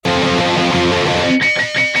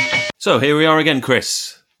So here we are again,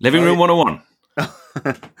 Chris. Living Room 101.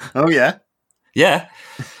 Oh, yeah? Yeah.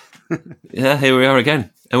 Yeah, here we are again.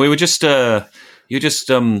 And we were just, you were just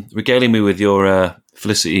regaling me with your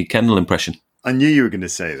Felicity Kendal impression. I knew you were going to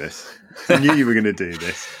say this. I knew you were going to do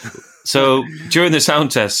this. So during the sound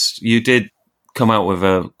test, you did come out with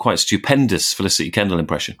a quite stupendous Felicity Kendal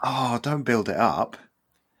impression. Oh, don't build it up.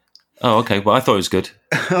 Oh, okay. Well, I thought it was good.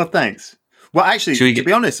 Oh, thanks. Well, actually, to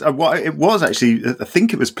be honest, it was actually, I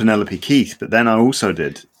think it was Penelope Keith, but then I also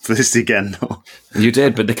did Felicity Kendal. You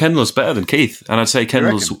did, but the Kendal's better than Keith. And I'd say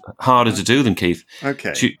Kendal's harder to do than Keith.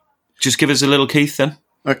 Okay. Just give us a little Keith then.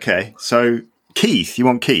 Okay. So, Keith, you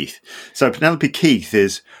want Keith. So, Penelope Keith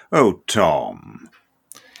is, "Oh, Tom."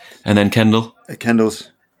 And then Kendal.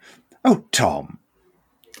 Kendal's, "Oh, Tom."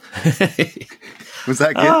 Was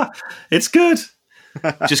that good? It's good.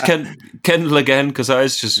 Just Kendal again, because that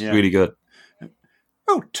is just really good.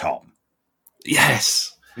 "Oh, Tom."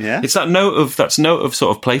 Yes. Yeah. It's that note of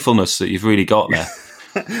sort of playfulness that you've really got there.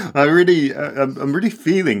 I'm really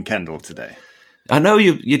feeling Kendal today. I know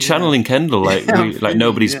you're channeling Kendal like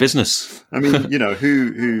nobody's business. I mean,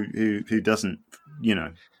 who doesn't,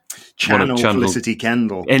 channel Felicity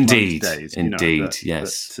Kendal? Indeed, days, indeed,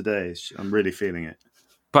 yes. But today, I'm really feeling it.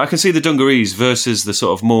 But I can see the dungarees versus the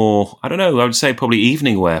sort of more, I don't know, I would say probably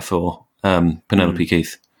evening wear for Penelope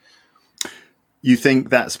Keith. You think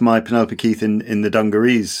that's my Penelope Keith in the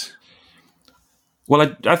dungarees?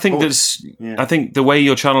 Well, I think I think the way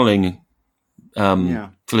you're channeling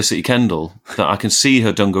Felicity Kendal, that I can see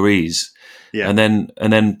her dungarees, and then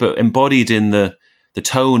but embodied in the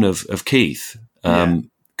tone of Keith. Can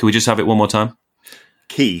we just have it one more time?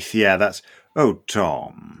 Keith, that's "Oh,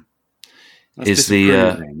 Tom." That's is the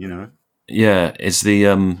is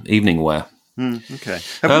the evening wear. Okay.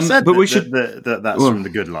 Have we said but we should that's from The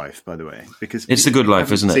Good Life, by the way? Because it's The Good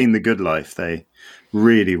Life, isn't it? Seen The Good Life, they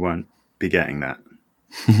really won't be getting that.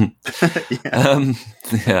 We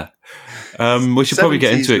should probably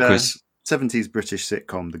get into it, Chris. 70s British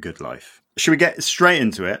sitcom, The Good Life. Should we get straight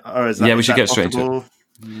into it? Or is that, we should get straight into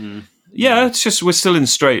it. Yeah, it's just we're still in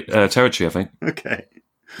straight territory, I think. Okay.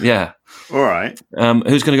 Yeah. All right.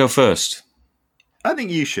 Who's going to go first? I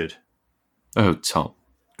think you should. Oh, Tom.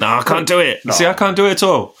 No, I can't do it. No. See, I can't do it at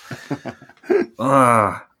all.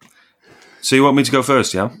 So you want me to go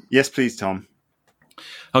first, yeah? Yes, please, Tom.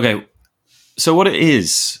 Okay. So what it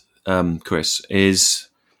is, Chris, is,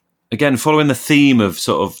 again, following the theme of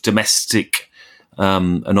sort of domestic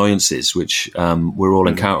annoyances, which we're all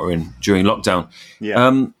encountering during lockdown.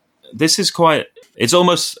 Yeah. This is it's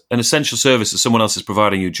almost an essential service that someone else is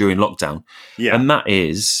providing you during lockdown. Yeah. And that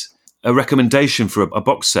is a recommendation for a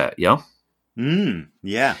box set, yeah?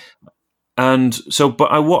 Yeah. And so,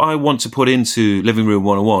 but what I want to put into Living Room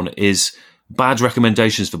 101 is bad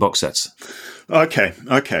recommendations for box sets. Okay.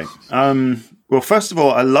 Well, first of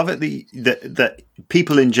all, I love it that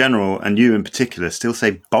people in general, and you in particular, still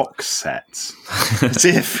say box sets. As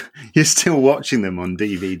if you're still watching them on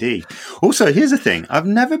DVD. Also, here's the thing. I've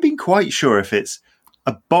never been quite sure if it's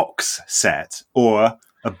a box set or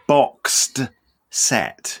a boxed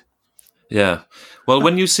set. Yeah. Well,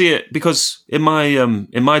 when you see it, because in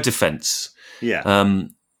my defence,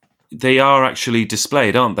 they are actually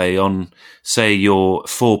displayed, aren't they, on, say, your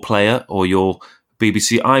 4-player or your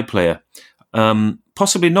BBC iPlayer.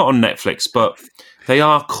 Possibly not on Netflix, but they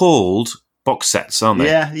are called box sets, aren't they?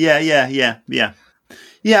 Yeah.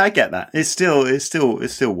 Yeah, I get that. It still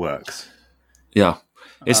works. Yeah.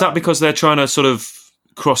 Is that because they're trying to sort of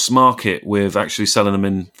cross-market with actually selling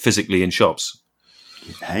them physically in shops?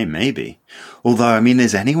 Hey, maybe. Although, I mean,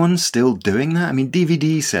 is anyone still doing that? I mean,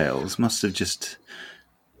 DVD sales must have just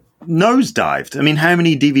nosedived. I mean, how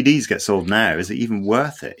many DVDs get sold now? Is it even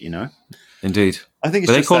worth it, Indeed. I think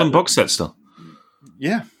it's but they call them box sets still.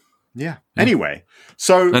 Yeah. Anyway,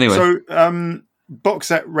 so box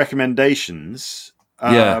set recommendations.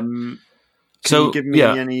 Can you give me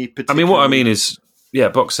any particular... I mean, what I mean is,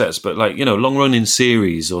 box sets, but long-running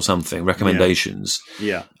series or something, recommendations.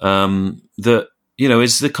 Yeah. That,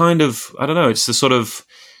 is the kind of, I don't know, it's the sort of,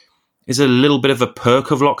 is a little bit of a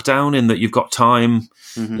perk of lockdown in that you've got time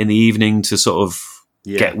in the evening to sort of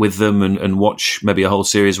get with them and watch maybe a whole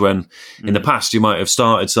series when in the past you might have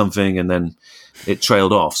started something and then it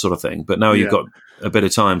trailed off sort of thing. But now you've got a bit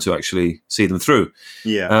of time to actually see them through.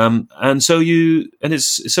 Yeah. And so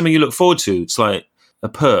it's something you look forward to. It's like a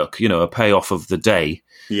perk, a payoff of the day.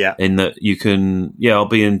 Yeah. In that you can, I'll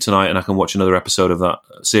be in tonight and I can watch another episode of that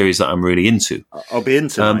series that I'm really into. I'll be in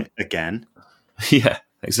tonight again. Yeah,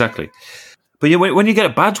 exactly. But when you get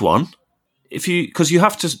a bad one, because you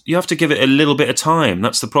have to give it a little bit of time.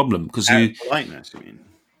 That's the problem. Because out of politeness, you mean?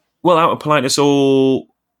 Well, out of politeness, or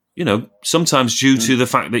sometimes due to the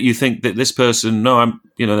fact that you think that this person, I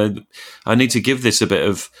need to give this a bit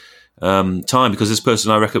of time because this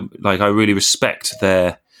person I really respect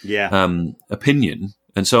their opinion,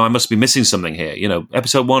 and so I must be missing something here.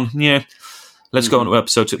 Episode 1, let's go on to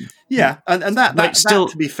episode 2. Yeah, and that still,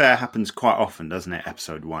 to be fair, happens quite often, doesn't it?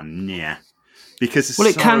 Episode 1, because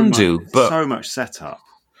it can do, but so much setup.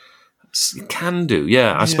 It can do,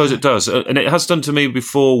 I suppose it does, and it has done to me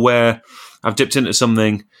before where I've dipped into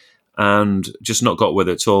something and just not got with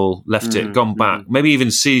it at all, left it, gone back, maybe even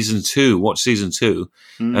season 2, watched season 2,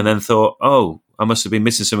 and then thought, oh, I must have been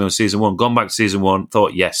missing something on season 1, gone back to season 1,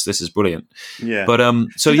 thought, yes, this is brilliant. Yeah. But,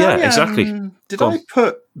 exactly. Did I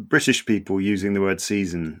put British people using the word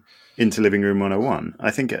season into Living Room 101?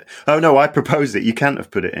 I think I proposed it. You can't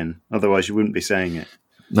have put it in, otherwise you wouldn't be saying it.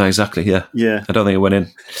 No, exactly. Yeah. I don't think it went in.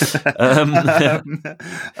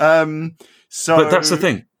 But that's the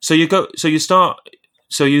thing. So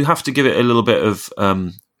you have to give it a little bit of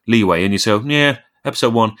leeway, and you say,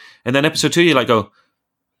 episode 1, and then episode 2, you go,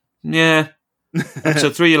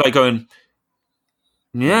 episode 3, you're going,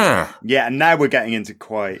 yeah. And now we're getting into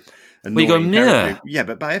quite. You go, yeah,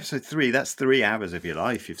 but by episode 3, that's 3 hours of your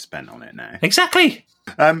life you've spent on it now. Exactly.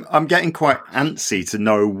 I'm getting quite antsy to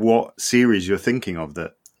know what series you're thinking of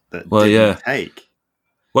that didn't take.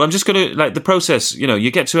 Well, I'm just going to, the process,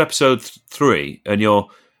 you get to episode 3 and you're,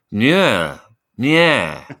 a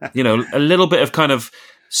little bit of kind of,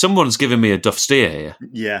 someone's giving me a duff steer here.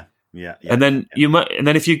 Yeah. And then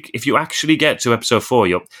if you actually get to episode 4,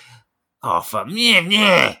 you're, oh, fuck, you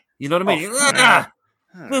know what I mean?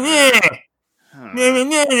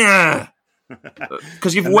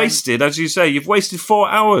 Because you've wasted, as you say, 4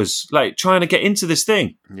 hours trying to get into this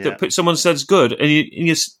thing that someone says good, and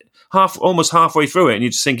you're almost halfway through it, and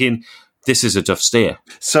you're just thinking, this is a tough steer.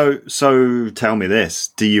 So tell me this: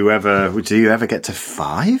 do you ever get to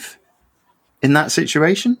 5 in that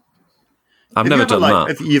situation? I've never done that.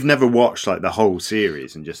 If you've never watched the whole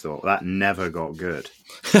series and just thought that never got good.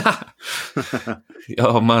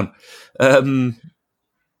 Oh man.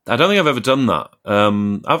 I don't think I've ever done that.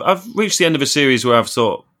 I've reached the end of a series where I've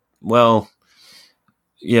thought, well,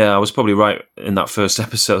 I was probably right in that first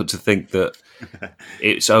episode to think that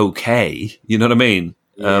it's okay. You know what I mean?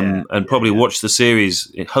 And probably watch the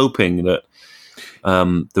series hoping that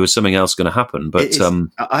there was something else going to happen. But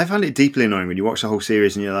I find it deeply annoying when you watch the whole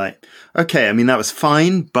series and you're like, okay, I mean, that was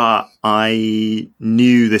fine, but I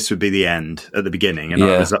knew this would be the end at the beginning, and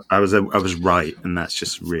I was right, and that's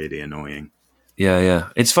just really annoying. Yeah.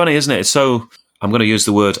 It's funny, isn't it? It's so, I'm going to use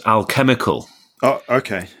the word alchemical. Oh,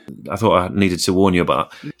 okay. I thought I needed to warn you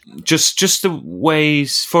about just the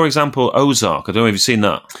ways, for example, Ozark. I don't know if you've seen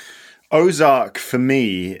that. Ozark, for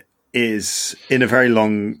me, is in a very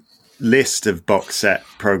long list of box set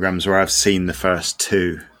programs where I've seen the first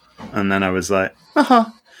 2. And then I was like,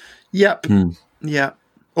 yep. Yeah.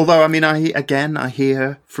 Although, I mean, I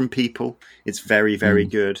hear from people it's very, very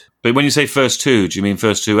good. But when you say first 2, do you mean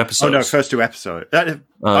first 2 episodes? Oh, no, first 2 episodes.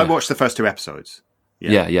 I watched the first 2 episodes.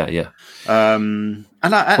 Yeah. And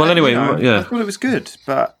I thought it was good,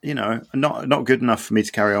 but, not good enough for me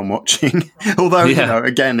to carry on watching. Although,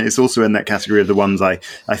 again, it's also in that category of the ones I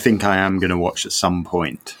think I am going to watch at some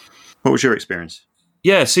point. What was your experience?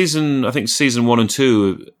 Yeah, season 1 and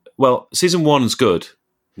 2. Well, season 1's good.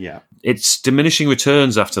 Yeah. It's diminishing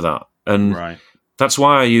returns after that. And that's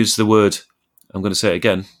why I use the word, I'm going to say it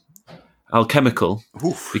again, alchemical.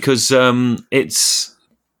 Oof. Because it's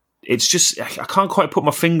just, I can't quite put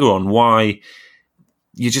my finger on why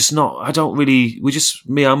you're just not,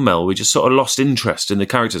 me and Mel, we just sort of lost interest in the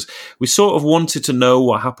characters. We sort of wanted to know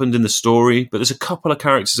what happened in the story, but there's a couple of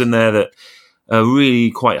characters in there that are really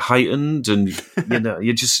quite heightened, and,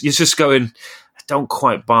 you're just going, I don't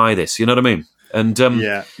quite buy this, you know what I mean? And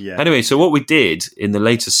anyway, so what we did in the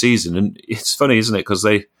later season, and it's funny, isn't it? Because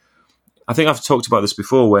I think I've talked about this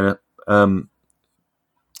before, when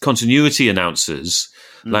continuity announcers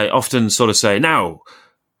often sort of say, now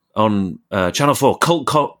on Channel 4,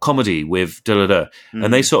 cult comedy with da-da-da,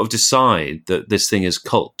 and they sort of decide that this thing is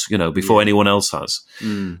cult, before anyone else has,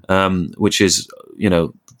 which is,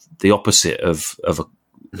 the opposite of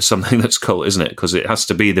something that's cult, isn't it? Because it has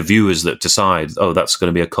to be the viewers that decide, oh, that's going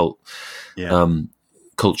to be a cult.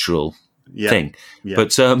 Cultural thing.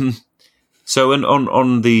 But so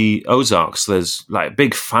on the Ozarks, there's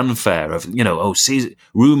big fanfare of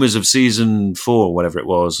rumors of season 4 or whatever it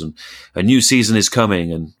was, and a new season is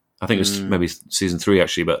coming, and I think it was maybe season 3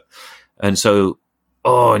 actually, and you're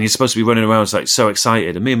supposed to be running around so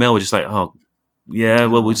excited, and me and Mel were just like, oh yeah,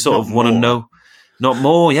 well, we sort of want to know, not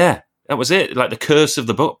more, that was it. Like the curse of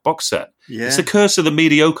the box set. Yeah. It's the curse of the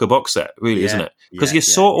mediocre box set, really, isn't it? Because you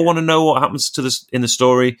sort of want to know what happens to this in the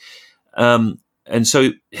story, and so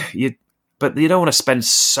but you don't want to spend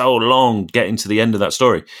so long getting to the end of that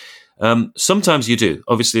story. Sometimes you do,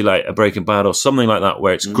 obviously, like a Breaking Bad or something like that,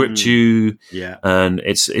 where it's gripped you, and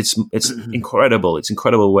it's incredible. It's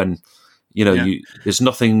incredible when there's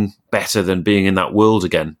nothing better than being in that world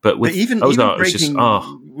again. But with Ozark, it's just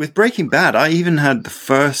with Breaking Bad, I even had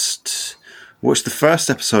watched the first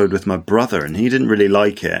episode with my brother, and he didn't really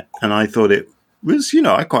like it, and I thought it was,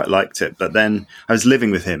 I quite liked it, but then I was living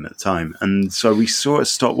with him at the time, and so we sort of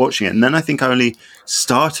stopped watching it, and then I think I only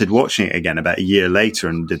started watching it again about a year later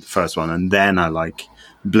and did the first one, and then I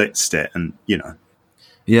blitzed it, and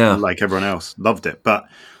like everyone else, loved it, but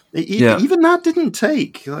even that didn't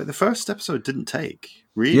take, the first episode didn't take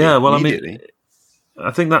really. Yeah, well,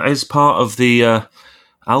 I think that is part of the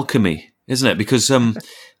alchemy, isn't it? Because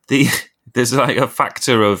there's like a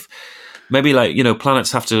factor of maybe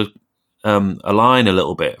planets have to align a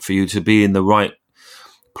little bit for you to be in the right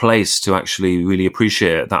place to actually really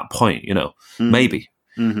appreciate it at that point, maybe.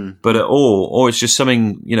 Mm-hmm. But or it's just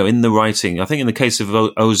something, in the writing. I think in the case of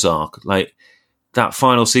Ozark, like that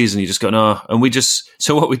final season, you just go, no. And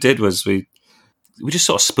so what we did was we just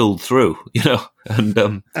sort of spilled through,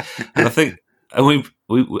 and I think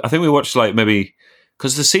we watched maybe,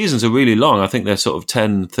 because the seasons are really long. I think they're sort of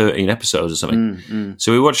 10, 13 episodes or something. Mm-hmm.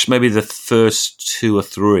 So we watched maybe the first 2 or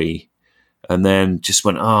 3, and then just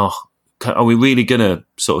went, are we really going to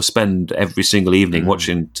sort of spend every single evening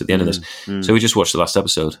watching to the end of this? So we just watched the last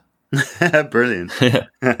episode. Brilliant.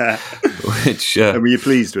 Which were you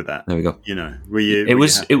pleased with that? There we go. Were you? It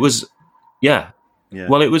was.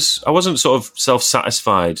 Well, it was. I wasn't sort of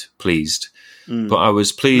self-satisfied, pleased, but I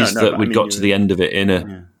was pleased that we'd got to the end of it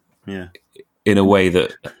in a way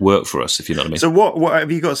that worked for us, if you know what I mean. So, what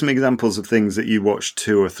have you got? Some examples of things that you watched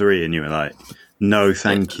 2 or 3, and you were like, "No,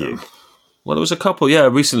 thank you." Well, there was a couple,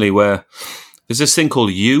 recently where there's this thing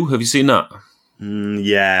called You. Have you seen that?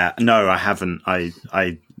 Yeah, no, I haven't. I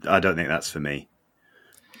don't think that's for me.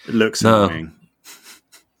 It looks annoying.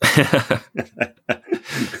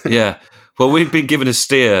 Yeah. Well, we've been given a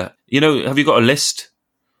steer. Have you got a list?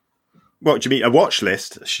 What do you mean? A watch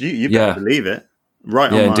list? You better believe it.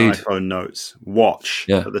 Right on my iPhone notes. Watch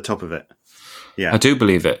at the top of it. Yeah, I do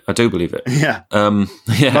believe it. Yeah.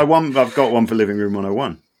 I've got one for Living Room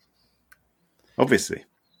 101. Obviously.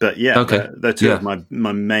 But okay. They're two of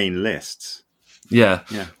my main lists. Yeah.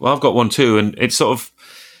 Well, I've got one too, and it's sort of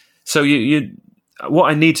so you what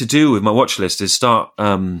I need to do with my watch list is start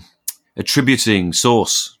attributing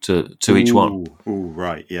source to each one. Oh,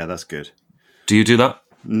 right. Yeah, that's good. Do you do that?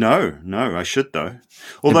 No, I should though.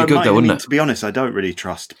 Although, to be honest, I don't really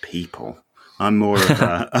trust people. I'm more of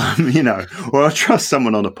a, or I'll trust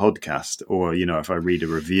someone on a podcast, or if I read a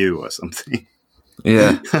review or something.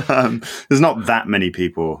 Yeah. There's not that many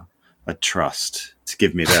people I trust to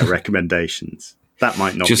give me their recommendations. That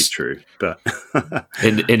might not be true, but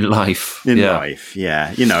in life, life,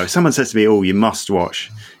 yeah. If someone says to me, "Oh, you must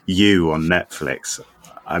watch You on Netflix,"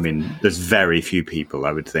 I mean, there's very few people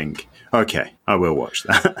I would think, "Okay, I will watch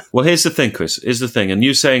that." Well, here's the thing, Chris. Here's the thing, and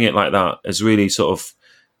you saying it like that has really sort of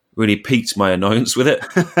piqued my annoyance with it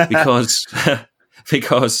because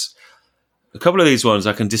a couple of these ones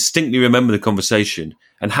I can distinctly remember the conversation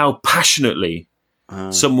and how passionately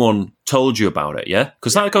someone told you about it. Yeah,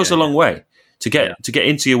 because that goes a long way. To get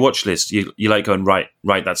into your watch list, you like going, right,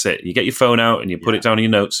 that's it. You get your phone out and you put it down in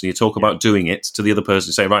your notes and you talk about doing it to the other person.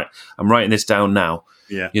 You say, right, I'm writing this down now.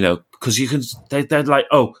 Yeah. Because you can. They're like,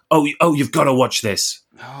 oh, you've got to watch this.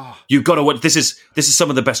 You've got to watch. This is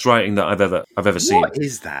some of the best writing that I've ever seen. What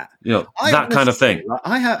is that? That kind of thing.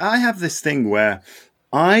 I have this thing where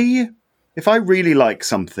if I really like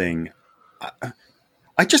something,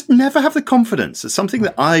 I just never have the confidence that something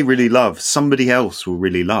that I really love, somebody else will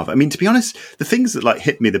really love. I mean, to be honest, the things that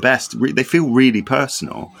hit me the best, they feel really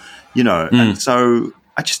personal, and so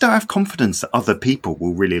I just don't have confidence that other people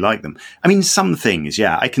will really like them. I mean, some things,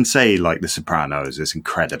 I can say The Sopranos is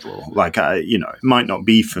incredible. It might not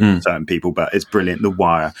be for certain people, but it's brilliant. The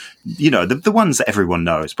Wire, the ones that everyone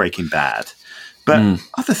knows, Breaking Bad. But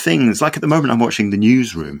other things, at the moment I'm watching The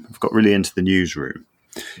Newsroom. I've got really into The Newsroom.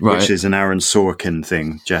 Right. Which is an Aaron Sorkin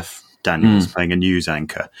thing. Jeff Daniels playing a news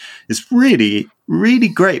anchor. It's really, really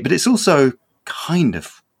great, but it's also kind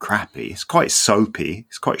of crappy. It's quite soapy.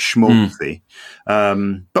 It's quite schmaltzy,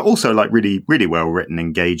 but also really, really well written,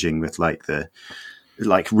 engaging with the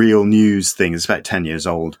real news thing. It's about 10 years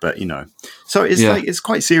old, but so it's it's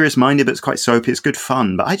quite serious minded, but it's quite soapy. It's good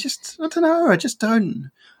fun, but I don't know.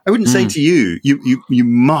 I wouldn't say to you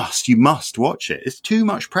must watch it. It's too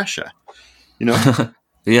much pressure. You know?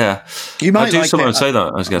 Yeah. You might I do like sometimes it. say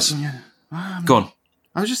that, I guess. Go on.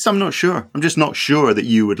 I'm not sure. I'm just not sure that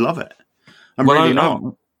you would love it. I'm really not.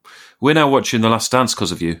 We're now watching The Last Dance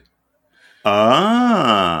because of you.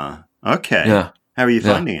 Ah, okay. Yeah. How are you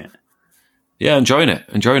finding it? Yeah, enjoying it.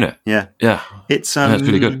 Yeah. Yeah. It's it's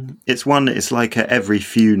really good. It's one. It's like a every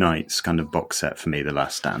few nights kind of box set for me. The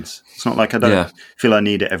Last Dance. It's not like I don't feel I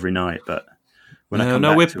need it every night, but when I come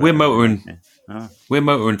back to it, we're motoring. We're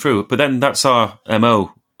motoring through, but then that's our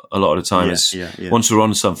MO a lot of the time. Once we're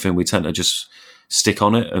on something, we tend to just stick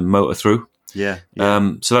on it and motor through. Yeah.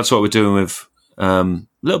 So that's what we're doing with a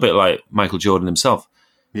little bit like Michael Jordan himself.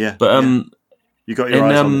 Yeah. But you got your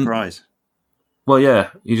eyes on the prize. Well, yeah,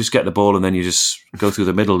 you just get the ball and then you just go through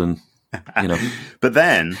the middle and, you know. But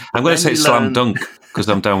then... I'm going to say slam dunk because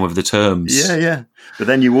I'm down with the terms. Yeah. But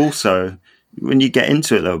then you also, when you get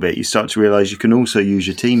into it a little bit, you start to realise you can also use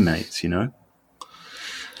your teammates, you know?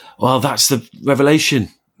 Well, that's the revelation.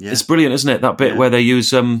 Yeah. It's brilliant, isn't it? That bit where they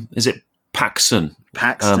use, is it Paxson?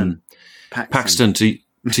 Paxton to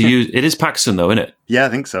use... It is Paxson, though, isn't it? Yeah, I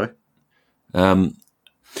think so.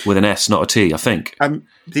 With an S, not a T, I think.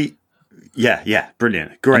 Yeah,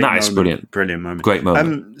 brilliant. Great and that moment. is brilliant. Brilliant moment. Great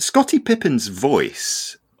moment. Scottie Pippen's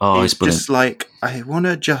voice is brilliant. Just like, I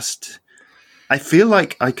feel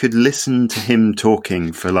like I could listen to him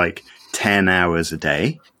talking for like 10 hours a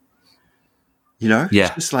day. You know? Yeah,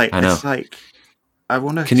 it's just like, I know. It's like, I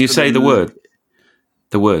want to... Can you say the word?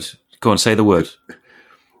 The word. Go on, say the word.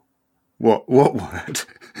 What word?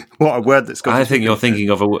 What, a word that's got... I think you're thinking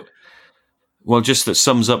of a word. Well, just that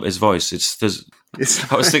sums up his voice.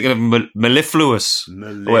 I was thinking of mellifluous,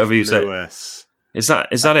 or whatever you say. Is that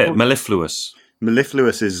it? Mellifluous.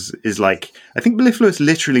 Mellifluous is like, I think mellifluous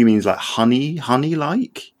literally means like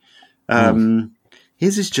honey-like.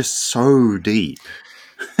 His is just so deep.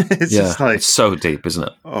 It's so deep, isn't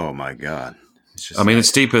it? Oh my God.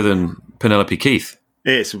 It's deeper than Penelope Keith.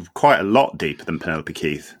 It's quite a lot deeper than Penelope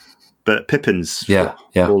Keith, but Pippin's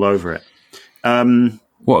all over it.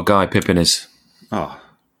 What a guy Pippin is. Oh,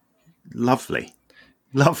 lovely.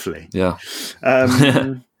 Yeah.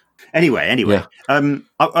 Anyway.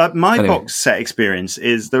 My box set experience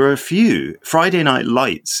is there are a few. Friday Night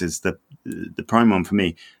Lights is the prime one for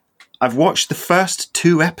me. I've watched the first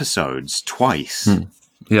 2 episodes twice.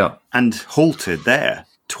 Yeah. And halted there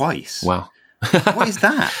twice. Wow. What is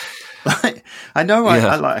that? I know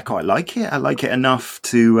I quite like it. I like it enough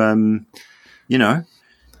to,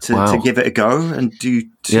 to give it a go and do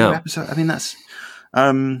 2 episodes. I mean, that's...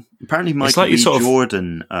 apparently Michael B.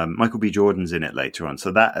 Jordan's in it later on.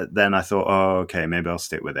 So then I thought, okay, maybe I'll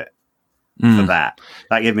stick with it for that.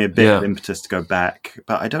 That gave me a bit of impetus to go back,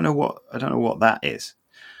 but I don't know what that is.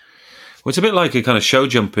 Well, it's a bit like a kind of show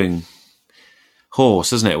jumping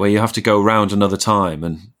horse, isn't it? Where you have to go round another time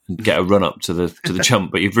and get a run up to the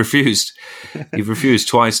jump, but you've refused. You've refused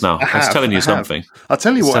twice now. That's telling you something. I'll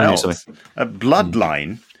tell you what else.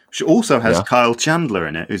 Bloodline. Which also has Kyle Chandler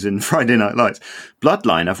in it, who's in Friday Night Lights.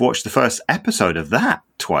 Bloodline, I've watched the first episode of that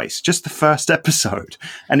twice, just the first episode.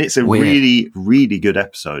 And it's a really, really good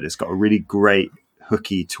episode. It's got a really great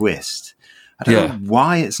hooky twist. I don't know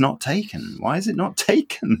why it's not taken. Why is it not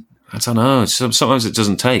taken? I don't know. Sometimes it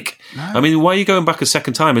doesn't take. No. I mean, why are you going back a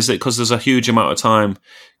second time? Is it because there's a huge amount of time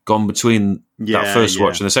gone between that first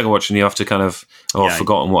watch and the second watch, and you have to kind of I've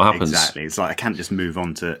forgotten what happens? Exactly. It's like I can't just move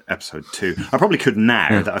on to episode 2. I probably could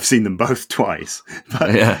now that I've seen them both twice. But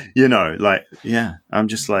I'm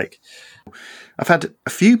just like, I've had a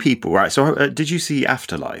few people. Right. So did you see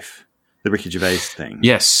Afterlife, the Ricky Gervais thing?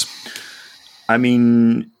 Yes. I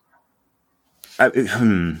mean,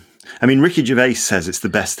 Ricky Gervais says it's the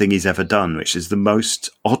best thing he's ever done, which is the most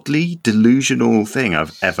oddly delusional thing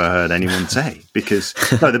I've ever heard anyone say. Because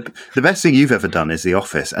the best thing you've ever done is The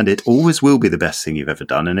Office, and it always will be the best thing you've ever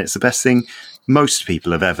done, and it's the best thing most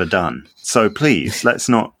people have ever done. So please, let's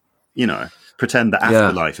not, pretend that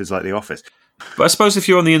Afterlife is like The Office. But I suppose if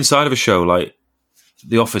you're on the inside of a show like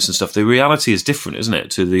The Office and stuff, the reality is different, isn't it,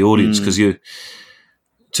 to the audience? Because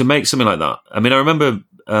to make something like that, I mean, I remember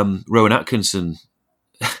Rowan Atkinson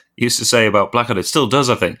used to say about Blackadder, it still does,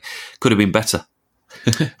 I think, could have been better.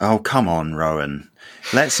 Oh, come on, Rowan.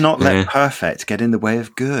 Let's not let perfect get in the way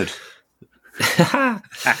of good.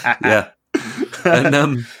 Yeah.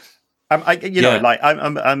 And, I'm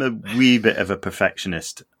a wee bit of a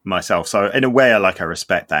perfectionist myself. So in a way, I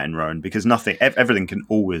respect that in Rowan, because everything can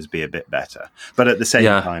always be a bit better. But at the same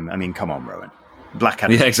time, I mean, come on, Rowan.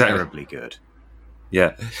 Blackadder is terribly good.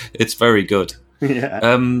 Yeah, it's very good. Yeah.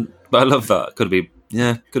 But I love that. Could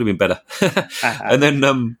have been better. And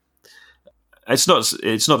then it's not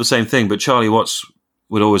the same thing. But Charlie Watts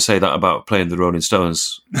would always say that about playing the Rolling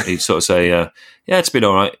Stones. He'd sort of say, yeah, it's been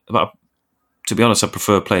all right. But to be honest, I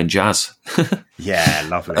prefer playing jazz. Yeah,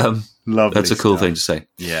 lovely. Lovely. That's a cool thing to say.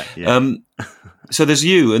 Yeah, yeah. So there's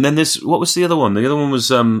you, and then there's, what was the other one? The other one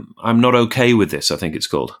was I'm Not Okay With This, I think it's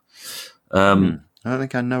called. I don't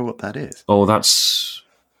think I know what that is. Oh, that's...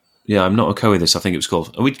 Yeah, I'm Not Okay With This, I think it was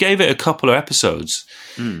called. And we gave it a couple of episodes,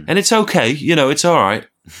 and it's okay, it's all right.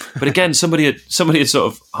 But again, somebody had sort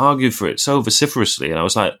of argued for it so vociferously, and I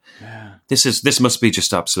was like, this must be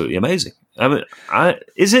just absolutely amazing. I mean,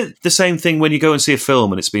 is it the same thing when you go and see a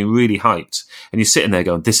film and it's been really hyped, and you're sitting there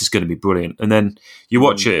going, this is going to be brilliant, and then you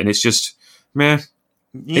watch it and it's just, meh.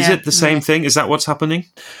 Is it the same thing? Is that what's happening?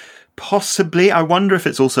 Possibly. I wonder if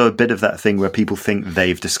it's also a bit of that thing where people think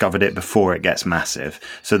they've discovered it before it gets massive.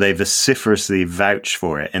 So they vociferously vouch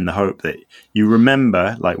for it in the hope that you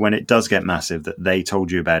remember, like when it does get massive, that they told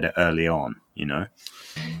you about it early on,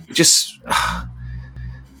 Just,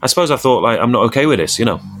 I suppose I thought, like, I'm not okay with this,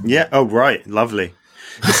 Yeah. Oh, right. Lovely.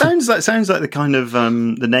 It sounds like the kind of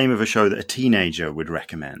the name of a show that a teenager would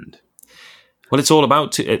recommend. Well, it's all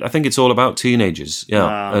about, I think it's all about teenagers.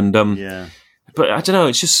 Yeah. Yeah. But I don't know.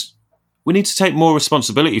 It's just, we need to take more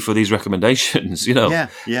responsibility for these recommendations, Yeah.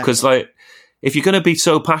 Because, like, if you're going to be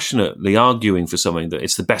so passionately arguing for something that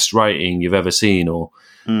it's the best writing you've ever seen, or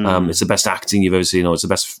it's the best acting you've ever seen, or it's the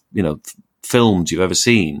best, filmed you've ever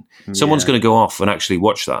seen, someone's going to go off and actually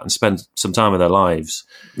watch that and spend some time of their lives.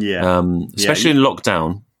 Yeah. Especially in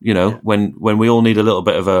lockdown, when we all need a little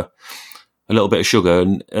bit of sugar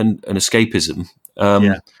and escapism.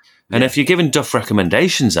 And if you're giving duff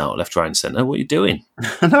recommendations out left, right, and centre, what are you doing?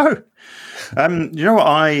 I know. You know what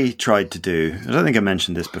I tried to do? I don't think I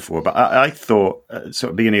mentioned this before, but I thought,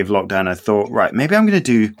 sort of beginning of lockdown, I thought, right, maybe I'm going to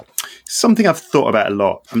do something I've thought about a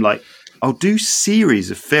lot. I'm like, I'll do series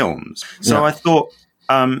of films. So I thought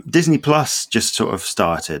Disney Plus just sort of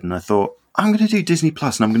started, and I thought, I'm going to do Disney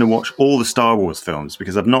Plus, and I'm going to watch all the Star Wars films,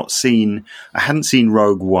 because I hadn't seen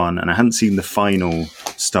Rogue One, and I hadn't seen the final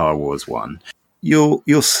Star Wars one.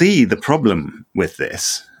 You'll see the problem with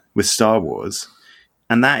this, with Star Wars,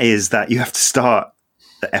 and that is that you have to start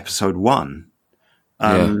at episode 1,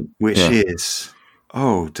 which is,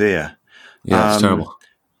 oh dear. Yeah, it's terrible.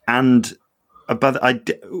 And but I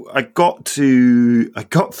got through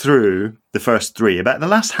the first 3, about the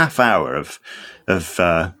last half hour of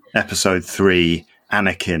episode 3,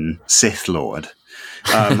 Anakin Sith Lord.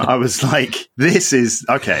 I was like, this is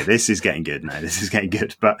getting good now. This is getting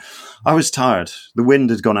good. But I was tired. The wind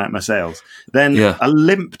had gone out my sails. Then I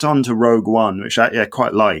limped onto Rogue One, which I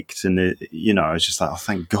quite liked. And, I was just like, oh,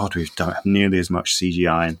 thank God we don't have nearly as much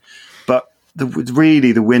CGI. But the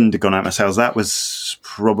wind had gone out my sails. That was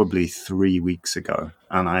probably 3 weeks ago.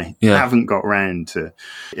 And I haven't got round to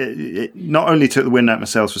it. Not only took the wind out my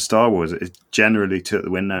sails for Star Wars, it generally took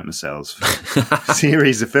the wind out my sails for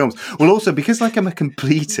series of films. Well, also because I'm a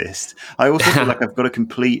completist, I also feel like I've got to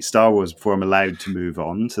complete Star Wars before I'm allowed to move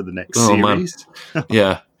on to the next series.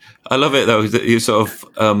 Yeah, I love it though that you sort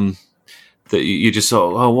of that you just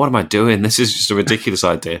sort of, oh, what am I doing? This is just a ridiculous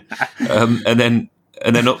idea. And then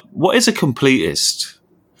what is a completist?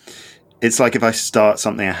 It's like if I start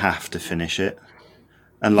something, I have to finish it.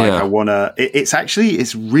 And I want to,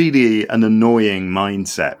 it's really an annoying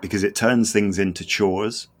mindset because it turns things into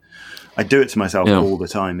chores. I do it to myself all the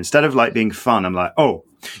time. Instead of being fun, I'm like, oh,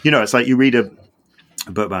 it's like you read a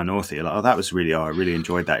book by an author. You're like, oh, that was really, I really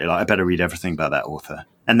enjoyed that. You're like, I better read everything about that author.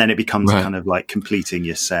 And then it becomes kind of like completing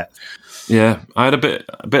your set. Yeah. I had a bit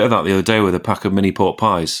of that the other day with a pack of mini pork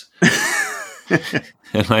pies.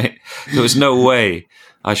 And there was no way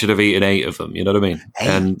I should have eaten 8 of them. You know what I mean? 8?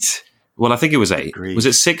 And well, I think it was 8. Was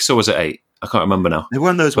it 6 or was it 8? I can't remember now. They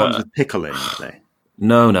weren't those ones with pickle in, were they?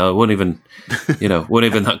 No, it wasn't even, weren't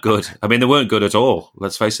even that good. I mean, they weren't good at all.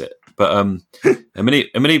 Let's face it. But a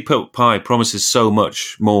mini pork pie promises so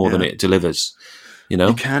much more than it delivers. You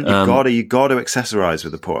can't. You got to accessorize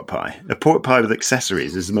with a pork pie. A pork pie with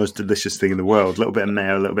accessories is the most delicious thing in the world. A little bit of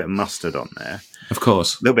mayo, a little bit of mustard on there. Of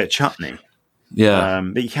course, a little bit of chutney. Yeah,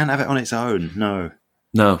 but you can't have it on its own. No,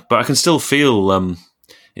 but I can still feel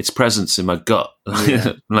its presence in my gut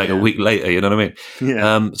a week later. You know what I mean?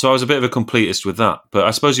 Yeah. So I was a bit of a completist with that. But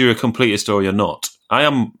I suppose you're a completist or you're not. I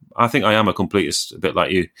think I am a completist, a bit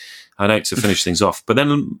like you. I like to finish things off. But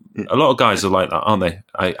then a lot of guys are like that, aren't they?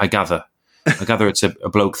 I gather it's a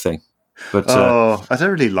bloke thing. But I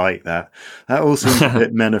don't really like that. That all seems a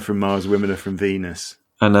bit men are from Mars, women are from Venus.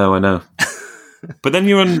 I know. But then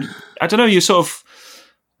you're on, I don't know, you sort of,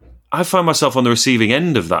 I find myself on the receiving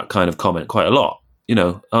end of that kind of comment quite a lot.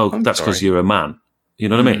 That's because you're a man. You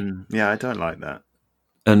know what I mean? Yeah, I don't like that.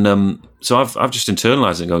 And so I've just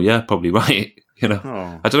internalized it and go, yeah, probably right. You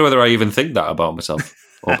know, I don't know whether I even think that about myself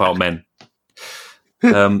or about men.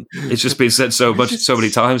 It's just been said so many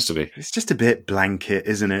times to me. It's just a bit blanket,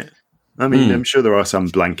 isn't it? I mean, I'm sure there are some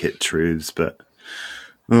blanket truths, but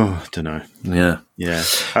I don't know. Yeah.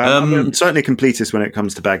 I'm certainly completist when it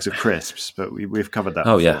comes to bags of crisps, but we've covered that.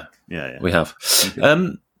 Oh, before. Yeah, we have. Are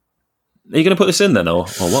you going to put this in then, or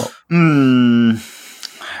what?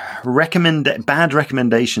 Bad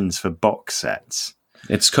recommendations for box sets.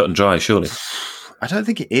 It's cut and dry, surely. I don't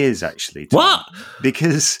think it is, actually. Tom. What?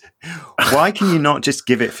 Because why can you not just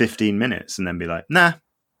give it 15 minutes and then be like, nah,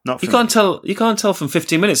 not for you can't tell from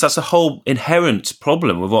 15 minutes. That's the whole inherent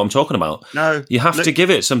problem with what I'm talking about. No. You have to give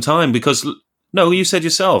it some time because, you said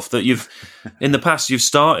yourself that in the past, you've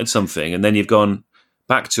started something and then you've gone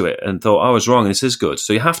back to it and thought, I was wrong, this is good.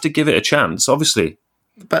 So you have to give it a chance, obviously.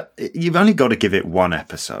 But you've only got to give it one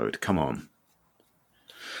episode. Come on.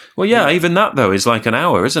 Well, even that, though, is like an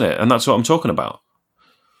hour, isn't it? And that's what I'm talking about.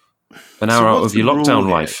 An hour out of your lockdown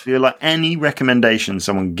life. You're like, any recommendation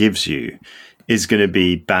someone gives you is going to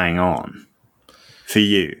be bang on for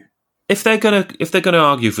you. If they're gonna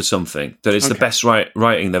argue for something that it's the best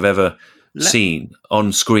writing they've ever seen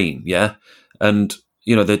on screen, and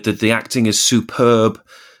the acting is superb,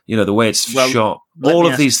 the way it's shot, all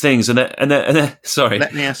of these things, and sorry.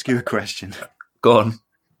 Let me ask you a question. Go on.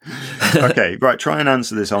 Okay, right. Try and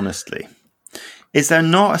answer this honestly. Is there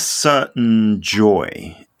not a certain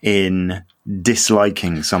joy in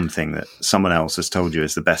disliking something that someone else has told you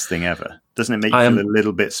is the best thing ever? Doesn't it make you feel a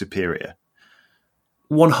little bit superior?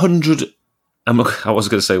 100. I was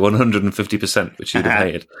going to say 150%, which you'd have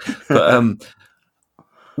hated, but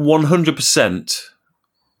 100%.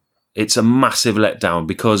 It's a massive letdown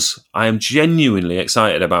because I am genuinely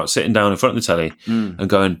excited about sitting down in front of the telly and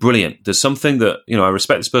going, brilliant. There's something that, I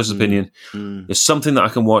respect this person's opinion. There's something that I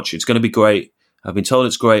can watch. It's going to be great. I've been told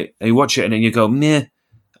it's great. And you watch it and then you go, meh.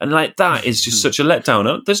 And like that is just such a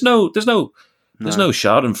letdown. There's no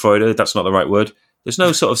Schadenfreude. That's not the right word. There's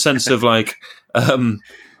no sort of sense of like, I'm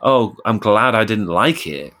glad I didn't like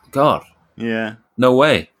it. God. Yeah. No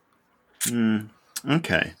way.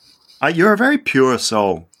 Okay. You're a very pure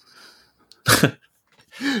soul.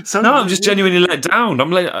 No, I'm just genuinely let down. I'm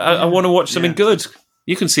like, I want to watch something good.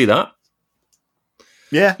 You can see that.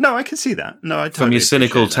 Yeah, no, I can see that. No, I totally from your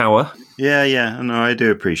cynical tower. Yeah. No, I do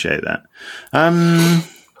appreciate that.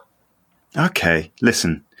 Okay,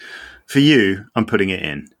 listen. For you, I'm putting it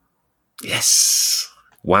in. Yes.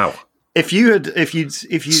 Wow. If you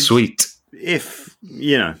sweet. If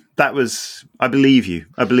that was, I believe you.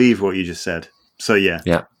 I believe what you just said. So yeah,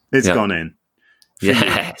 it's gone in.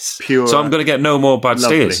 Yes. Pure. So I'm going to get no more bad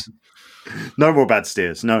steers. No more bad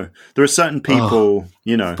steers. No, there are certain people,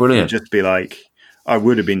 brilliant. who just be like, I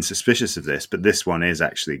would have been suspicious of this, but this one is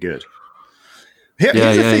actually good. Here's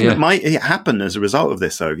the thing that might happen as a result of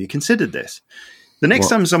this, though. Have you considered this? The next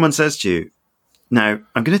time someone says to you, now,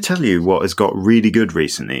 I'm going to tell you what has got really good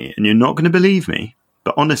recently, and you're not going to believe me,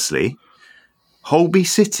 but honestly, Holby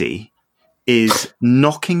City is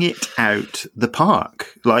knocking it out the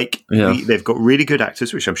park. Like, they've got really good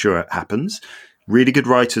actors, which I'm sure happens, really good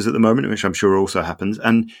writers at the moment, which I'm sure also happens,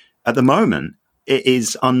 and at the moment, it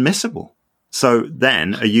is unmissable. So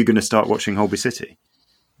then, are you going to start watching Holby City?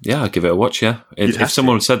 Yeah, I'll give it a watch, if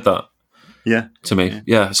someone had said that to me.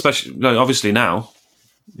 Yeah, especially, obviously now.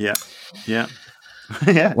 Yeah.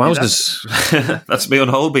 Wowzers. That's me on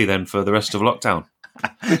Holby then for the rest of lockdown.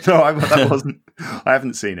 No, that wasn't. I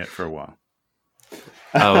haven't seen it for a while.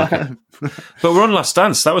 Oh, okay. But we're on Last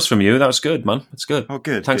Dance. That was from you. That was good, man. It's good. Oh,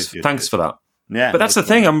 good. Thanks for that. Yeah. But that's the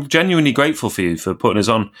thing. I'm genuinely grateful for you for putting us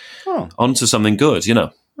onto something good,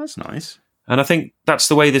 That's nice. And I think that's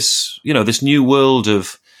the way this new world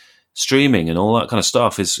of streaming and all that kind of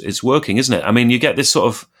stuff is working, isn't it? I mean, you get this sort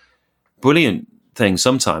of brilliant thing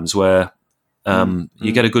sometimes where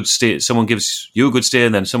you get a good steer, someone gives you a good steer,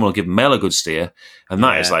 and then someone will give Mel a good steer, and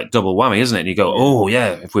that is like double whammy, isn't it? And you go, oh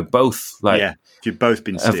yeah, if we're both if you've both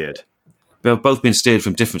been steered. We've both been steered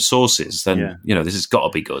from different sources, then this has got to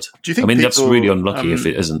be good. Do you think that's really unlucky if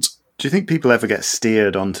it isn't. Do you think people ever get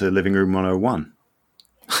steered onto Living Room 101?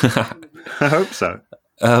 I hope so.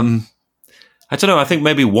 I don't know. I think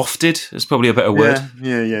maybe wafted is probably a better word.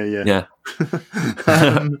 Yeah.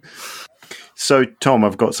 So, Tom,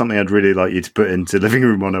 I've got something I'd really like you to put into Living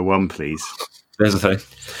Room 101, please. There's the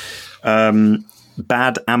thing.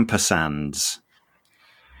 Bad ampersands.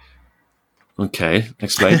 Okay,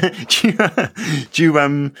 explain.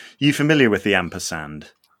 You familiar with the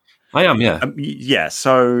ampersand? I am, yeah. Yeah,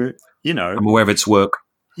 so, I'm aware of its work.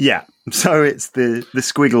 Yeah, so it's the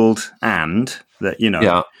squiggled and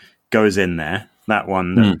that, goes in there. That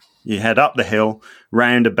one, you head up the hill,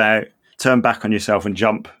 round about turn back on yourself and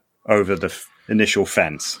jump over the initial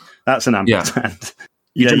fence. That's an ampersand.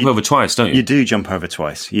 You jump over twice, don't you? You do jump over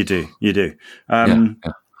twice. You do.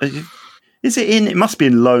 Is it in? It must be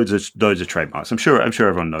in loads of trademarks. I'm sure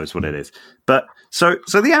everyone knows what it is. But so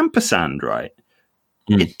the ampersand, right?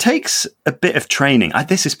 It takes a bit of training.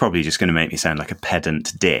 This is probably just going to make me sound like a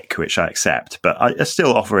pedant dick, which I accept, but I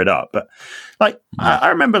still offer it up. But I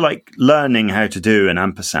remember learning how to do an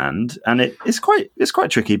ampersand, and it's quite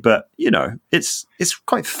tricky, but it's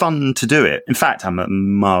quite fun to do it. In fact,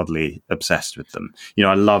 I'm mildly obsessed with them.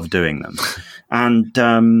 I love doing them, and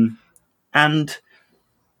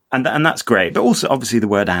that's great. But also, obviously, the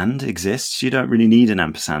word "and" exists. You don't really need an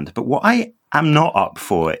ampersand. But what I am not up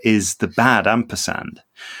for is the bad ampersand,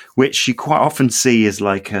 which you quite often see as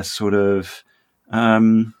like a sort of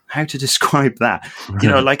how to describe that?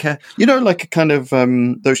 Like a kind of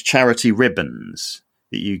those charity ribbons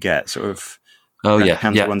that you get, sort of. Oh yeah,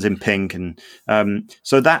 cancer ones in pink, and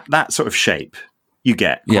so that sort of shape you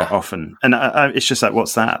get quite often, and it's just like,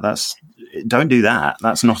 what's that? Don't do that.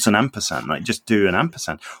 That's not an ampersand. Just do an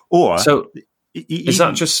ampersand. Or is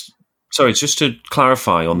that just? Sorry, just to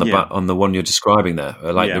clarify on the on the one you're describing there,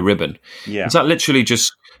 the ribbon. Yeah. Is that literally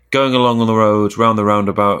just going along on the road, round the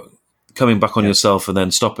roundabout, coming back on yourself, and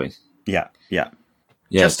then stopping? Yeah.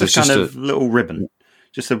 Just a kind of little ribbon.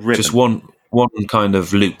 Just a ribbon. Just one kind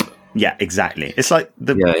of loop. Yeah, exactly. It's like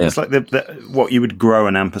it's like the what you would grow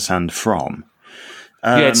an ampersand from.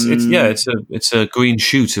 It's a green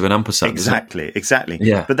shoot of an ampersand. Exactly.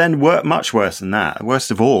 Yeah. But then much worse than that.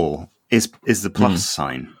 Worst of all is the plus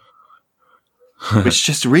sign, which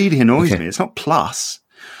just really annoys me. It's not plus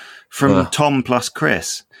from Tom plus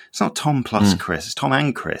Chris. It's not Tom plus Chris. It's Tom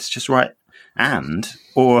and Chris. Just write and,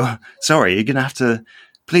 or sorry, you're gonna have to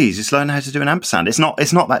please just learn how to do an ampersand. It's not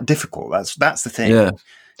that difficult. That's the thing. Yeah.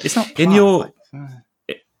 It's not in your.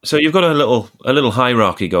 So you've got a little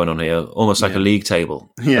hierarchy going on here, almost like a league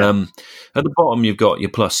table. Yeah. At the bottom, you've got your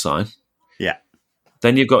plus sign. Yeah.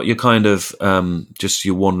 Then you've got your kind of just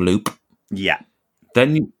your one loop. Yeah.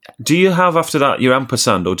 Then do you have after that your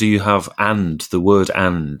ampersand, or do you have and, the word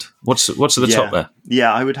and? What's at the top there?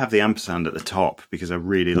 Yeah, I would have the ampersand at the top because I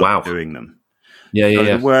really like doing them.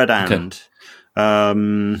 Yeah. The word and.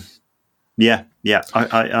 Okay.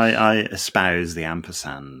 I espouse the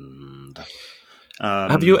ampersand.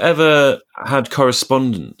 Have you ever had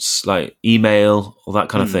correspondence, like email or that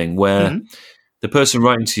kind of thing, where the person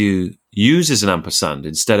writing to you uses an ampersand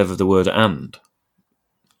instead of the word and?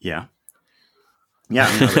 Yeah. Yeah,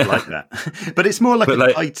 I would like that. But it's more like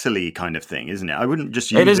a titly kind of thing, isn't it? I wouldn't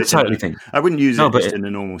just use it. It is a titly thing. I wouldn't use it just in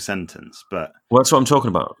a normal sentence. But that's what I'm talking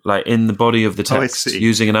about. Like in the body of the text,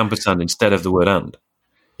 using an ampersand instead of the word and.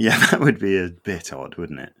 Yeah, that would be a bit odd,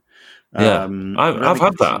 wouldn't it? Yeah, I've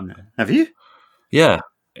had that. Have you? Yeah,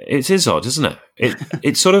 it is odd, isn't it?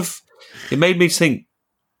 It sort of, it made me think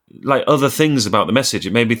like other things about the message.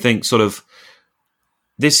 It made me think sort of,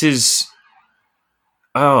 it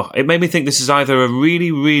made me think this is either a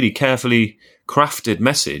really, really carefully crafted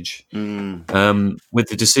message with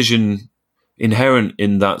the decision inherent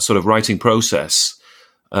in that sort of writing process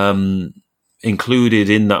included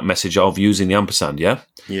in that message of using the ampersand, yeah?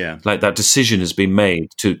 Like that decision has been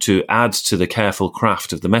made to add to the careful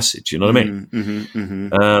craft of the message, you know what I mean?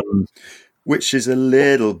 Which is a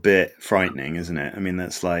little bit frightening, isn't it? I mean,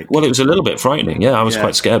 that's like... Well, it was a little bit frightening, yeah. I was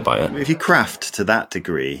quite scared by it. If you craft to that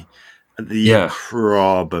degree, you're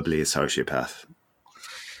probably a sociopath.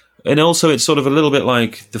 And also, it's sort of a little bit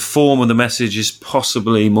like the form of the message is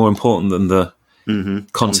possibly more important than the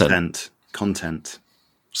content.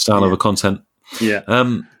 Style of the content. Yeah.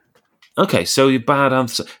 Okay, so your bad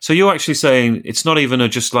answer. So you're actually saying it's not even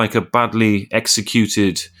just like a badly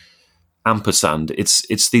executed ampersand.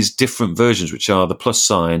 It's these different versions, which are the plus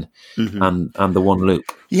sign and the one loop.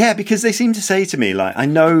 Yeah, because they seem to say to me, like, I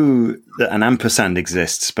know that an ampersand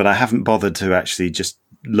exists, but I haven't bothered to actually just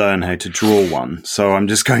learn how to draw one. So I'm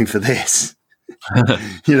just going for this.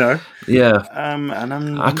 You know? Yeah. And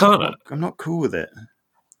I'm not cool with it.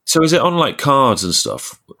 So is it on like cards and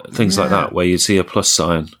stuff, things like that, where you see a plus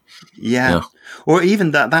sign? Yeah. Or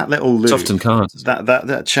even that little loop. It's often cards.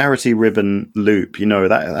 That charity ribbon loop, you know,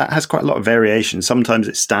 that has quite a lot of variation. Sometimes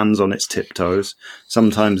it stands on its tiptoes.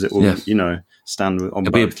 Sometimes it will, stand on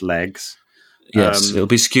both legs. Yes, it'll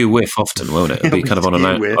be skew whiff often, won't it? It'll be kind of on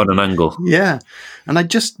an angle. Yeah. And I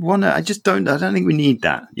don't think we need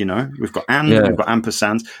that, you know. We've got we've got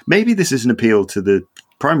ampersands. Maybe this is an appeal to the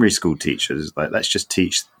primary school teachers. Like, let's just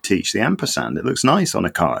teach the ampersand. It looks nice on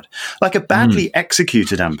a card. Like a badly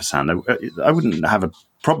executed ampersand, I wouldn't have a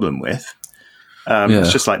problem with.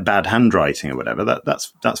 It's just like bad handwriting or whatever.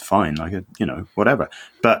 That's fine. Like whatever.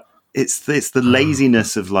 But it's the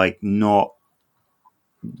laziness of like not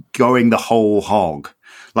going the whole hog.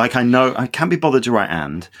 Like I know I can't be bothered to write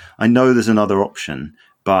and. I know there's another option,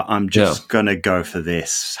 but I'm just gonna go for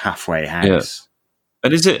this halfway house. Yeah.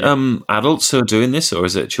 And is it adults who are doing this, or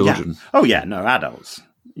is it children? Yeah. Oh yeah, no, adults.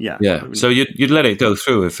 Yeah. Yeah. So you'd let it go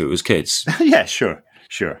through if it was kids. Yeah, sure.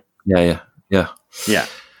 Yeah. Yeah.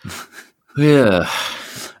 Yeah.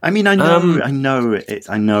 I mean, I know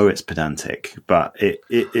it's pedantic, but it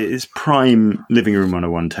is prime living room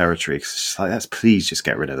 101 territory. Cause it's like, please just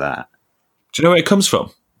get rid of that. Do you know where it comes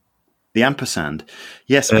from? The ampersand.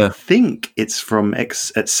 Yes, I think it's from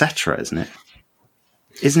etc. Isn't it?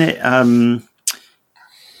 Isn't it?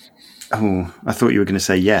 Oh, I thought you were going to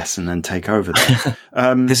say yes and then take over there.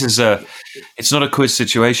 This is it's not a quiz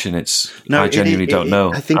situation. I genuinely don't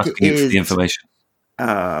know. I think asking you for the information.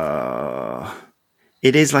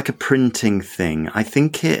 It is like a printing thing. I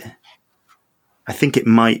think it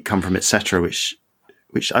might come from etc., which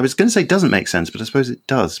I was going to say doesn't make sense, but I suppose it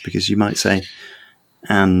does, because you might say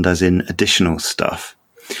and as in additional stuff.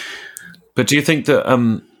 But do you think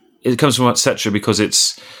that it comes from etc. because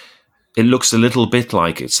it looks a little bit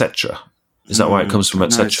like etc.? Is that why it comes from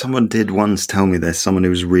etc.? Someone did once tell me there's someone who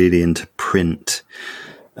was really into print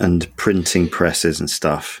and printing presses and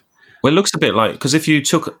stuff. Well, it looks a bit like, because if you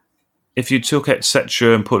took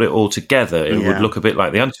etc. and put it all together, it would look a bit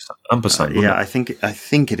like the ampersand. Yeah, I think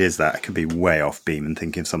it is that. I could be way off beam and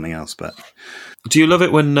thinking of something else. But do you love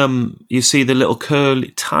it when you see the little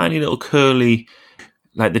tiny little curly,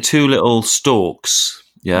 like the two little stalks?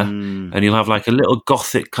 Yeah, and you'll have like a little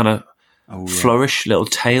gothic kind of flourish, little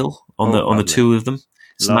tail on the two of them.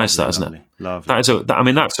 It's nice, that, isn't it? Lovely.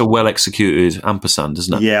 That's a well executed ampersand,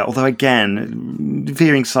 isn't it? Yeah, although again,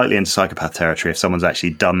 veering slightly into psychopath territory if someone's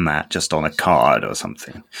actually done that just on a card or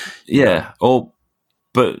something. Yeah,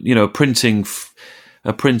 but printing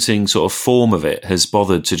a printing sort of form of it has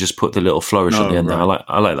bothered to just put the little flourish on the end. Right.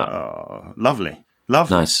 I like that. Oh, lovely,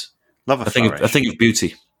 nice. Love a flourish. I think of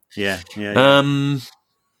beauty. Yeah.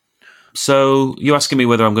 So you're asking me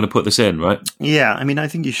whether I'm going to put this in, right? Yeah, I mean, I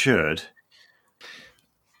think you should.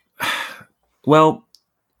 Well,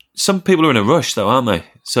 some people are in a rush, though, aren't they?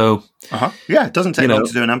 So, yeah, it doesn't take long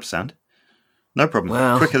to do an ampersand. No problem.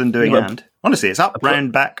 Well, quicker than doing and. Honestly, it's up,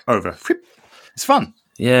 round, back, over. It's fun.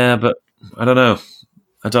 Yeah, but I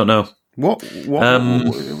don't know. What?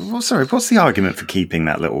 Sorry, what's the argument for keeping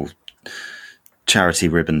that little charity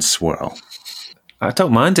ribbon swirl? I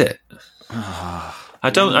don't mind it. I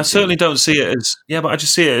certainly don't see it as. Yeah, but I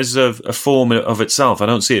just see it as a form of itself. I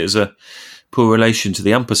don't see it as a poor relation to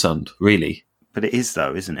the ampersand, really. But it is,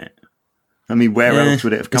 though, isn't it? I mean, where else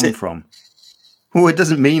would it have come from? Oh, it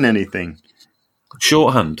doesn't mean anything.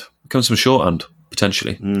 Shorthand. It comes from shorthand,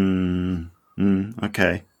 potentially.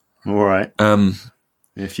 Okay. All right.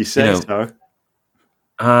 If you say so.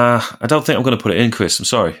 I don't think I'm going to put it in, Chris. I'm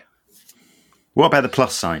sorry. What about the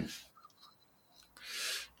plus sign?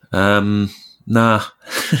 Nah.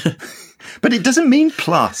 But it doesn't mean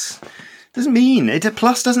plus. It doesn't mean it.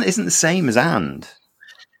 Plus isn't the same as and.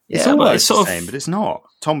 It's almost the same, but it's not.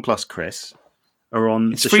 Tom plus Chris are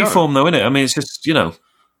on. It's free form, though, isn't it? I mean, it's just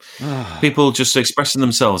people just expressing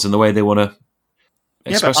themselves in the way they want to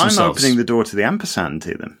express themselves. I'm opening the door to the ampersand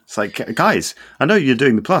to them. It's like, guys, I know you're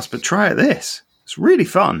doing the plus, but try it this. It's really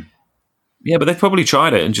fun. Yeah, but they've probably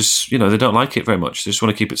tried it and just they don't like it very much. They just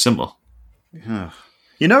want to keep it simple. In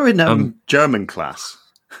German class,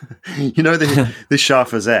 the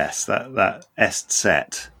scharfes S, that S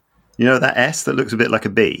set. You know that S that looks a bit like a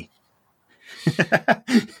B?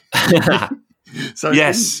 So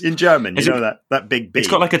yes. in German, that big B. It's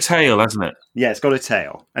got like a tail, hasn't it? Yeah, it's got a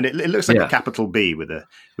tail. And it looks like a capital B with a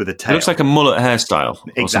tail. It looks like a mullet hairstyle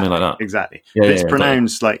or something like that. Exactly. Yeah, but it's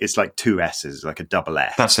pronounced like it's like two S's, like a double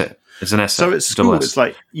S. That's it. It's an S. So at school, it's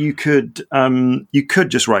like you could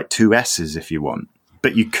just write two S's if you want,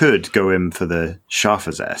 but you could go in for the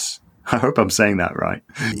scharfes S. I hope I'm saying that right.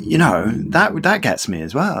 That gets me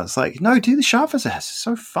as well. It's like, no, do the scharfes S. It's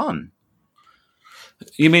so fun.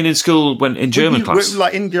 You mean in school, in German class?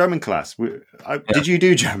 Like in German class. Did you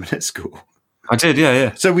do German at school? I did,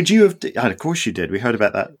 yeah. So would you have... of course you did. We heard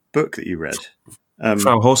about that book that you read.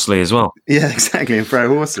 Frau Horsley as well. Yeah, exactly, and Frau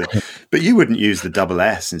Horsley. But you wouldn't use the double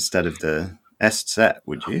S instead of the S set,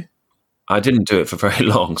 would you? I didn't do it for very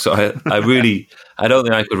long, so I don't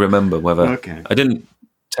think I could remember whether... Okay. I didn't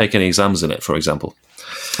take any exams in it, for example.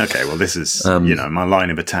 Okay, well, this is, my line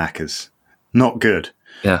of attack is not good.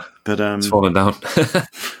 Yeah, but it's fallen down.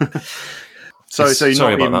 So you're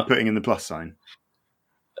not even putting in the plus sign?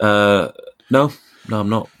 No, I'm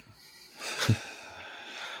not.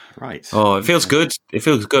 Right. Oh, it feels good. It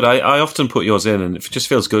feels good. I often put yours in, and it just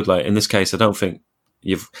feels good. Like in this case, I don't think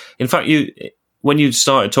you've. In fact, when you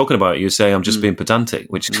started talking about it, you say I'm just being pedantic,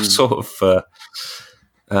 which sort of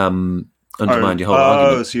undermined your whole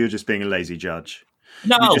argument. Oh, so you're just being a lazy judge.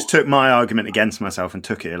 No, you just took my argument against myself and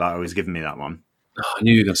took it like I was giving me that one. Oh, I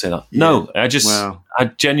knew you were going to say that. Yeah. No, I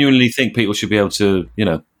genuinely think people should be able to,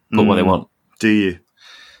 put what they want. Do you?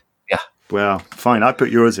 Yeah. Well, fine. I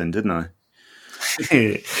put yours in, didn't I?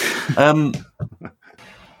 I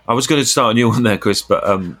was going to start a new one there, Chris, but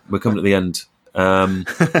we're coming to the end. But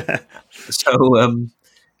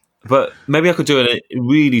maybe I could do a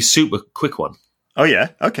really super quick one. Oh yeah,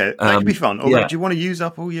 okay, that could be fun. Although, do you want to use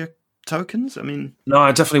up all your tokens? I mean, no,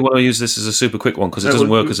 I definitely want to use this as a super quick one because it doesn't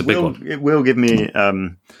work as a big one. It will give me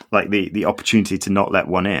the opportunity to not let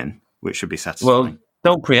one in, which should be satisfying. Well,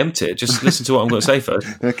 don't preempt it. Just listen to what I'm going to say first.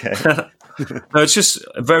 Okay. No, it's just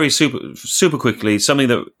very super quickly. Something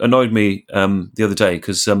that annoyed me the other day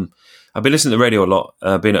because I've been listening to the radio a lot,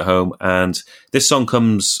 being at home, and this song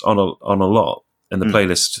comes on a lot in the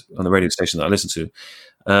playlist on the radio station that I listen to.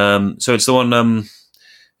 So it's the one,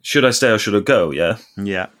 Should I Stay or Should I Go? Yeah.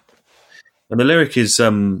 Yeah. And the lyric is,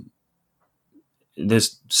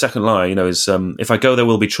 this second line, is, if I go, there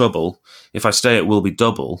will be trouble. If I stay, it will be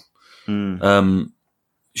double.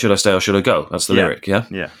 Should I stay or should I go? That's the lyric. Yeah.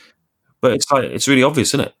 Yeah. But it's really obvious,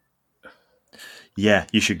 isn't it? Yeah.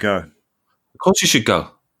 You should go. Of course you should go.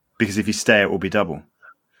 Because if you stay, it will be double.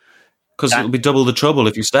 Because it will be double the trouble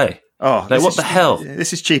if you stay. Oh, what the hell?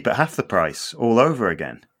 This is cheap at half the price all over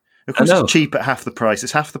again. Of course, it's cheap at half the price.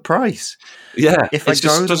 It's half the price. Yeah, if I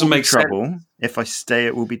go, doesn't make trouble. Sense. If I stay,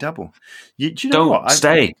 it will be double. Do you know what?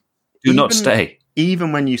 Stay. Do not stay.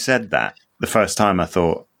 Even when you said that the first time, I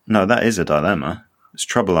thought, no, that is a dilemma. It's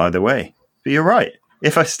trouble either way. But you're right.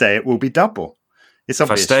 If I stay, it will be double. It's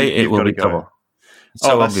obvious. If I stay, it will be double. It's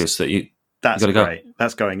so obvious that you. That's great. Go.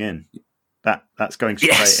 That's going in. That's going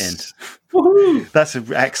straight in. Woohoo! That's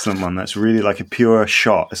an excellent one. That's really like a pure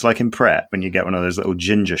shot. It's like in prep when you get one of those little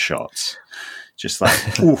ginger shots. Just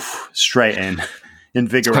like, oof, straight in.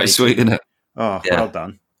 Invigorating. Quite sweet, isn't it? Oh, yeah. Well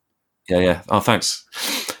done. Yeah. Oh, thanks.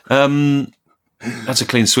 That's a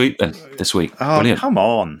clean sweep then this week. Oh, brilliant. Come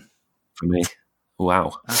on. For me.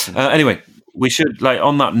 Wow. Anyway, we should,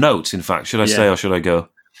 on that note, in fact, should I stay or should I go?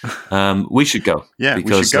 We should go. Yeah,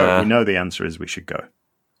 because, we should go. We know the answer is we should go.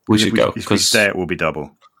 We should go. If we stay, it will be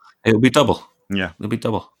double. It will be double. Yeah. It'll be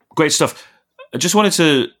double. Great stuff. I just wanted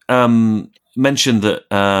to mention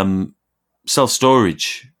that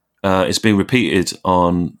self-storage is being repeated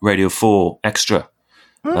on Radio 4 Extra.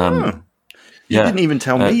 You didn't even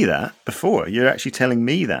tell me that before. You're actually telling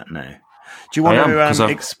me that now. Do you want to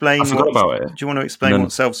explain? I forgot about it. Do you want to explain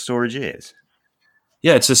what self-storage is?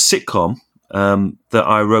 Yeah, it's a sitcom that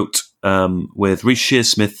I wrote with Reece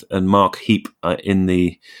Shearsmith and Mark Heap in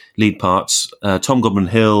the lead parts. Tom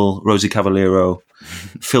Goodman-Hill, Rosie Cavaliero,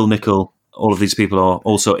 Phil Nickel, all of these people are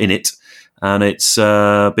also in it. And it's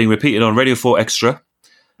being repeated on Radio 4 Extra,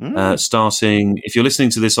 starting, if you're listening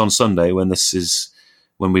to this on Sunday, when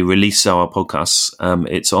we release our podcasts,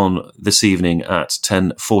 it's on this evening at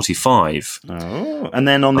 10:45. Oh, and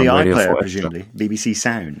then on the iPlayer, presumably, BBC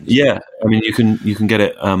Sound. Yeah, I mean, you can get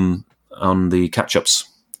it on the catch-ups.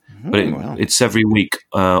 But it's every week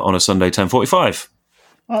on a Sunday, 10:45.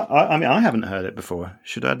 I mean, I haven't heard it before.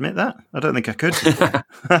 Should I admit that? I don't think I could.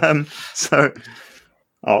 So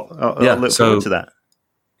I'll look forward to that.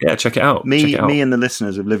 Yeah, check it out. Me and the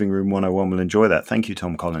listeners of Living Room 101 will enjoy that. Thank you,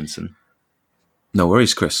 Tom Collinson. No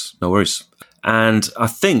worries, Chris. No worries. And I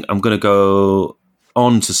think I'm going to go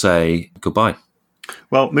on to say goodbye.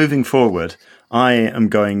 Well, moving forward, I am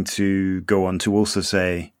going to go on to also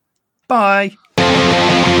say bye.